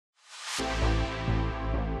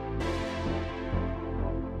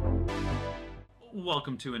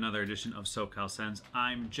Welcome to another edition of SoCal Scents.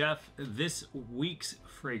 I'm Jeff. This week's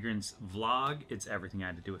fragrance vlog, it's everything I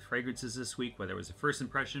had to do with fragrances this week, whether it was a first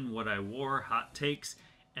impression, what I wore, hot takes,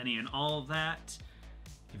 any and all of that.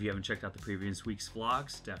 If you haven't checked out the previous week's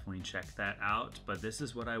vlogs, definitely check that out. But this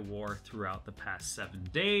is what I wore throughout the past 7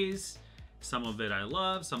 days. Some of it I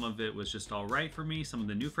love, some of it was just all right for me. Some of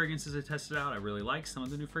the new fragrances I tested out I really liked. Some of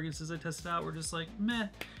the new fragrances I tested out were just like meh.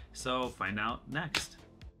 So find out next.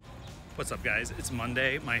 What's up, guys? It's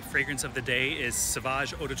Monday. My fragrance of the day is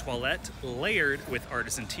Sauvage Eau de Toilette layered with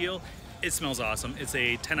Artisan Teal. It smells awesome. It's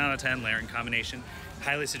a 10 out of 10 layering combination.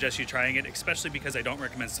 Highly suggest you trying it, especially because I don't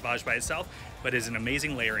recommend Sauvage by itself, but it's an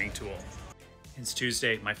amazing layering tool. It's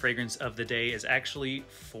Tuesday. My fragrance of the day is actually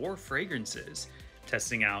 4 fragrances.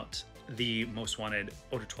 Testing out the Most Wanted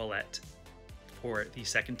Eau de Toilette for the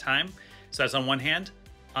second time. So that's on one hand.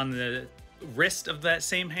 On the wrist of that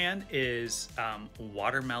same hand is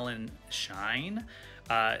Watermelon Shine.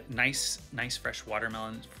 Nice fresh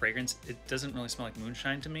watermelon fragrance. It doesn't really smell like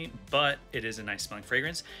moonshine to me, but it is a nice smelling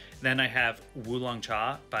fragrance. Then I have Wulong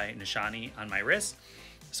Cha by Nishani on my wrist.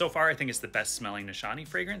 So far, I think it's the best smelling Nishani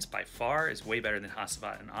fragrance by far. It's way better than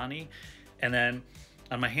Hasavat and Ani. And then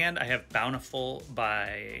on my hand, I have Bountiful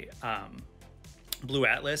by Blue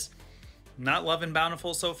Atlas. Not loving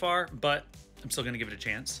Bountiful so far, but I'm still gonna give it a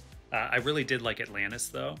chance. I really did like Atlantis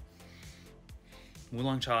though.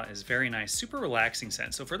 Wulong Cha is very nice, super relaxing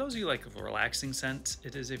scent. So for those of you who like a relaxing scent,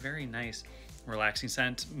 it is a very nice relaxing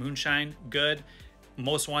scent. Moonshine, good.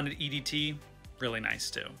 Most Wanted EDT, really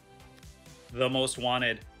nice too. The Most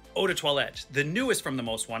Wanted Eau de Toilette, the newest from the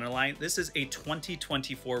Most Wanted line. This is a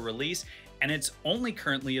 2024 release and it's only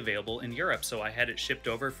currently available in Europe. So I had it shipped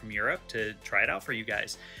over from Europe to try it out for you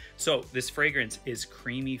guys. So this fragrance is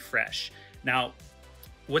creamy fresh. Now,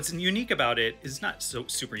 what's unique about it is not so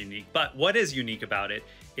super unique, but what is unique about it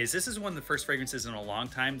is this is one of the first fragrances in a long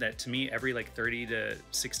time that to me, every like 30 to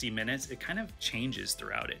 60 minutes, it kind of changes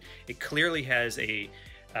throughout it. It clearly has a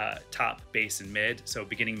top, base, and mid, so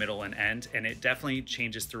beginning, middle, and end, and it definitely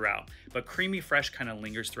changes throughout. But creamy fresh kind of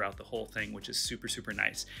lingers throughout the whole thing, which is super, super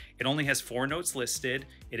nice. It only has 4 notes listed.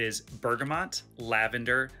 It is bergamot,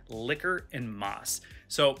 lavender, liquor, and moss.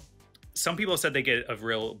 So some people said they get a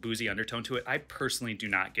real boozy undertone to it. I personally do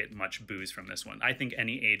not get much booze from this one. I think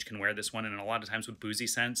any age can wear this one, and a lot of times with boozy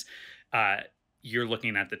scents, you're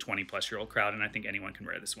looking at the 20-plus-year-old crowd, and I think anyone can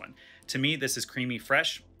wear this one. To me, this is creamy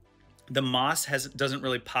fresh. The moss doesn't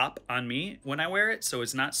really pop on me when I wear it, so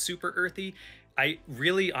it's not super earthy. I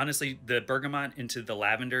really, honestly, the bergamot into the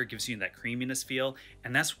lavender gives you that creaminess feel,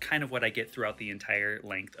 and that's kind of what I get throughout the entire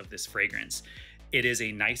length of this fragrance. It is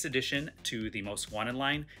a nice addition to the Most Wanted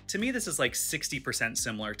line. To me, this is like 60%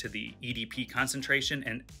 similar to the EDP concentration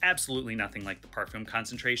and absolutely nothing like the Parfum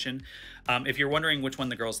concentration. If you're wondering which one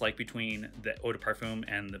the girls like between the Eau de Parfum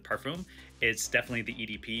and the Parfum, it's definitely the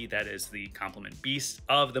EDP. That is the compliment beast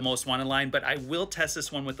of the Most Wanted line, but I will test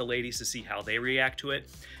this one with the ladies to see how they react to it.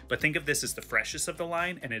 But think of this as the freshest of the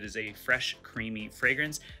line, and it is a fresh, creamy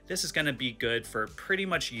fragrance. This is gonna be good for pretty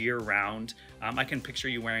much year round. I can picture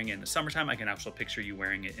you wearing it in the summertime. I can actually picture you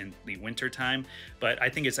wearing it in the winter time, but I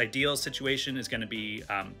think its ideal situation is going to be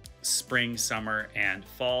spring, summer, and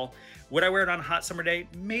fall. Would I wear it on a hot summer day?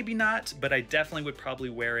 Maybe not, but I definitely would probably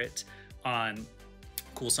wear it on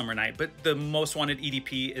a cool summer night. But the Most Wanted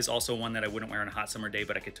EDP is also one that I wouldn't wear on a hot summer day,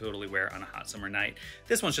 but I could totally wear on a hot summer night.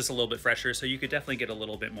 This one's just a little bit fresher, so you could definitely get a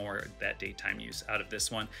little bit more that daytime use out of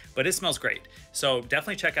this one, but it smells great. So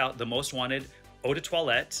definitely check out the Most Wanted Eau de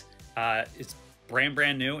Toilette. It's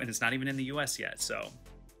brand new, and it's not even in the US yet, so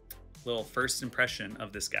little first impression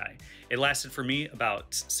of this guy. It lasted for me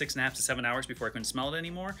about 6.5 to 7 hours before I couldn't smell it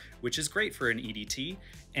anymore, which is great for an EDT,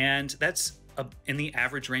 and that's in the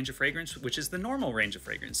average range of fragrance, which is the normal range of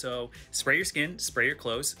fragrance. So spray your skin, spray your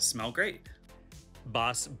clothes, smell great.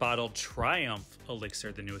 Boss Bottled Triumph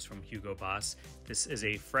Elixir, the newest from Hugo Boss. This is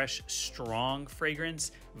a fresh, strong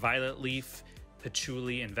fragrance, violet leaf,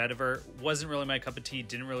 Patchouli and Vetiver. Wasn't really my cup of tea,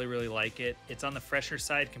 didn't really like it. It's on the fresher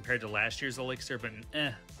side compared to last year's Elixir, but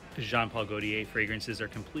Jean Paul Gaultier fragrances are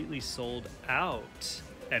completely sold out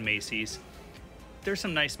at Macy's. There's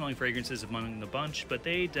some nice smelling fragrances among the bunch, but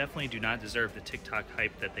they definitely do not deserve the TikTok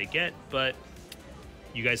hype that they get, but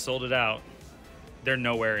you guys sold it out. They're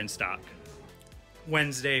nowhere in stock.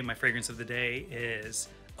 Wednesday, my fragrance of the day is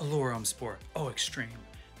Allure Homme Sport Eau Extreme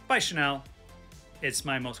by Chanel. It's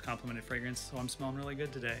my most complimented fragrance, so I'm smelling really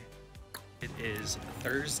good today. It is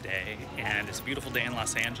Thursday, and it's a beautiful day in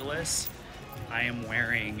Los Angeles. I am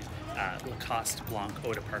wearing Lacoste Blanc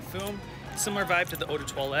Eau de Parfum. Similar vibe to the Eau de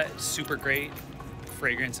Toilette, super great,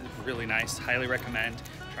 fragrance is really nice. Highly recommend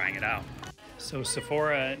trying it out. So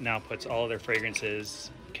Sephora now puts all of their fragrances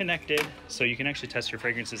connected, so you can actually test your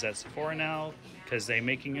fragrances at Sephora now because they're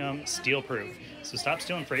making them steel proof. So stop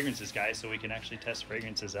stealing fragrances, guys, so we can actually test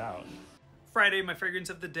fragrances out. Friday, my fragrance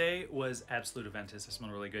of the day was Absolu Aventus. It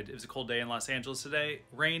smelled really good. It was a cold day in Los Angeles today.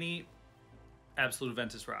 Rainy. Absolu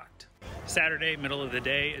Aventus rocked. Saturday, middle of the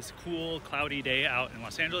day, is a cool, cloudy day out in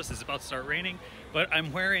Los Angeles. It's about to start raining, but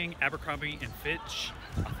I'm wearing Abercrombie & Fitch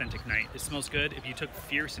Authentic Night. It smells good. If you took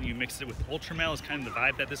Fierce and you mixed it with Ultramel, it's kind of the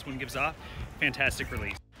vibe that this one gives off. Fantastic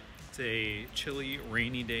release. It's a chilly,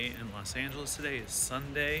 rainy day in Los Angeles today. It's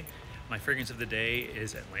Sunday. My fragrance of the day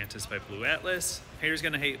is Atlantis by Blue Atlas. Haters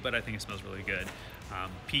gonna hate, but I think it smells really good.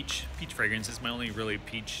 Peach fragrance is my only really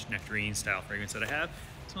peach nectarine style fragrance that I have.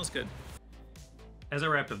 It smells good. As I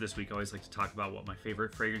wrapped up this week, I always like to talk about what my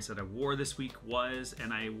favorite fragrance that I wore this week was,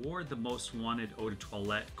 and I wore the Most Wanted Eau de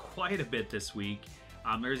Toilette quite a bit this week.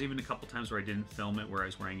 There's even a couple times where I didn't film it, where I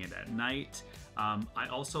was wearing it at night. I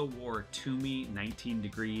also wore Toomey 19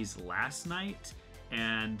 Degrees last night,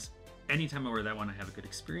 and anytime I wear that one, I have a good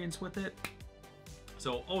experience with it.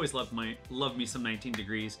 So always love me some 19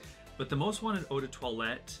 Degrees, but the Most Wanted Eau de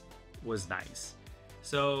Toilette was nice.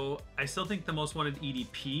 So I still think the Most Wanted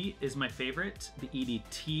EDP is my favorite. The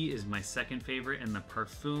EDT is my second favorite, and the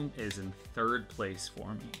Parfum is in third place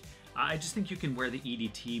for me. I just think you can wear the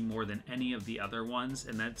EDT more than any of the other ones,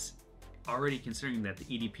 and that's already considering that the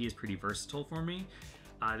EDP is pretty versatile for me.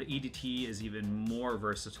 The EDT is even more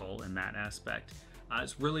versatile in that aspect.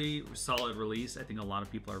 It's really solid release. I think a lot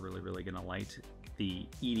of people are really gonna like the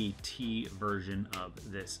EDT version of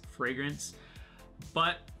this fragrance.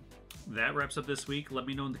 But that wraps up this week. Let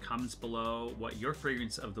me know in the comments below what your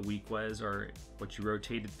fragrance of the week was, or what you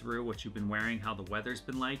rotated through, what you've been wearing, how the weather's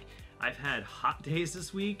been like. I've had hot days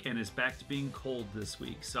this week, and it's back to being cold this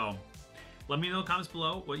week. So let me know in the comments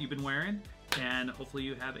below what you've been wearing, and hopefully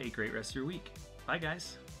you have a great rest of your week. Bye,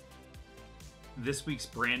 guys. This week's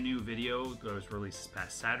brand new video that was released this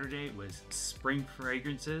past Saturday was Spring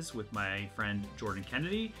Fragrances with my friend Jordan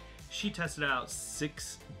Kennedy. She tested out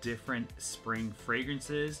 6 different spring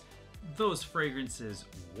fragrances. Those fragrances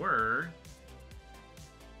were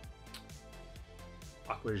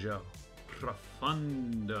Acquaggio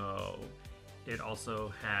Profondo. It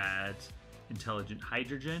also had Intelligent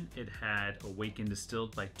Hydrogen. It had Awakened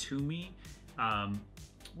Distilled by Toomey.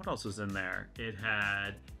 What else was in there? It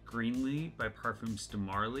had Greenly by Parfums de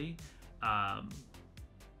Marly.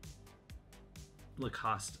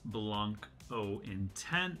 Lacoste Blanc Eau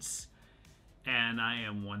Intense. And I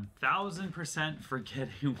am 1000%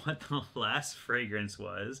 forgetting what the last fragrance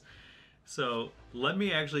was. So let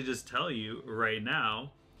me actually just tell you right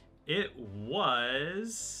now, it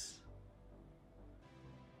was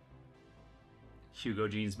Hugo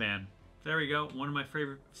Jeans Man. There we go, one of my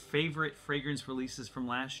favorite fragrance releases from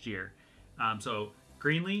last year. So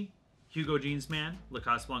Greenly, Hugo Jeans Man,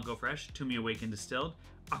 Lacoste Blanco Fresh, Toomey Awakened Distilled,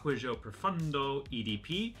 Acquaggio Profondo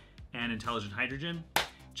EDP, and Intelligent Hydrogen.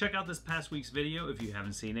 Check out this past week's video if you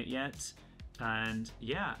haven't seen it yet. And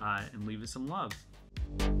yeah, and leave us some love.